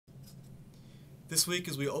This week,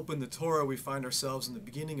 as we open the Torah, we find ourselves in the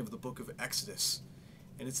beginning of the book of Exodus.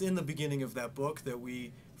 And it's in the beginning of that book that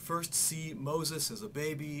we first see Moses as a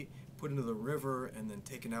baby put into the river and then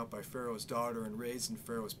taken out by Pharaoh's daughter and raised in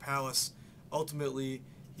Pharaoh's palace. Ultimately,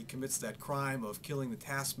 he commits that crime of killing the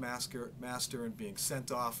taskmaster and being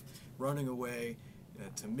sent off, running away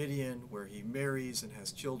to Midian, where he marries and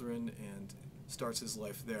has children and starts his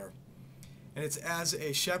life there. And it's as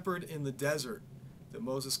a shepherd in the desert that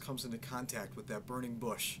Moses comes into contact with that burning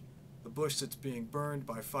bush, the bush that's being burned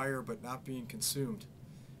by fire but not being consumed.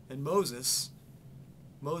 And Moses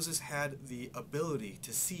had the ability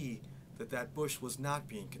to see that that bush was not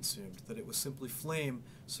being consumed, that it was simply flame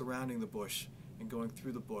surrounding the bush and going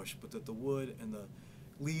through the bush, but that the wood and the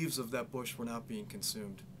leaves of that bush were not being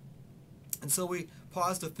consumed. And so we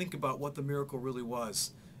pause to think about what the miracle really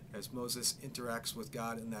was as Moses interacts with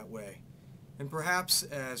God in that way. And perhaps,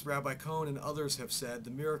 as Rabbi Cohn and others have said,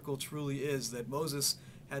 the miracle truly is that Moses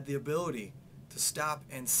had the ability to stop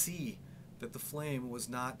and see that the flame was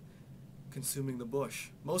not consuming the bush.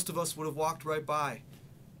 Most of us would have walked right by.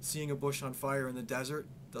 Seeing a bush on fire in the desert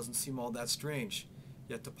doesn't seem all that strange.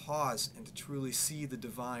 Yet to pause and to truly see the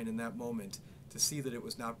divine in that moment, to see that it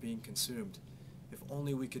was not being consumed. If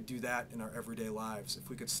only we could do that in our everyday lives. If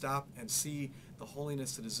we could stop and see the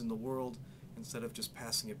holiness that is in the world instead of just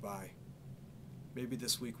passing it by. Maybe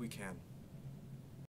this week we can.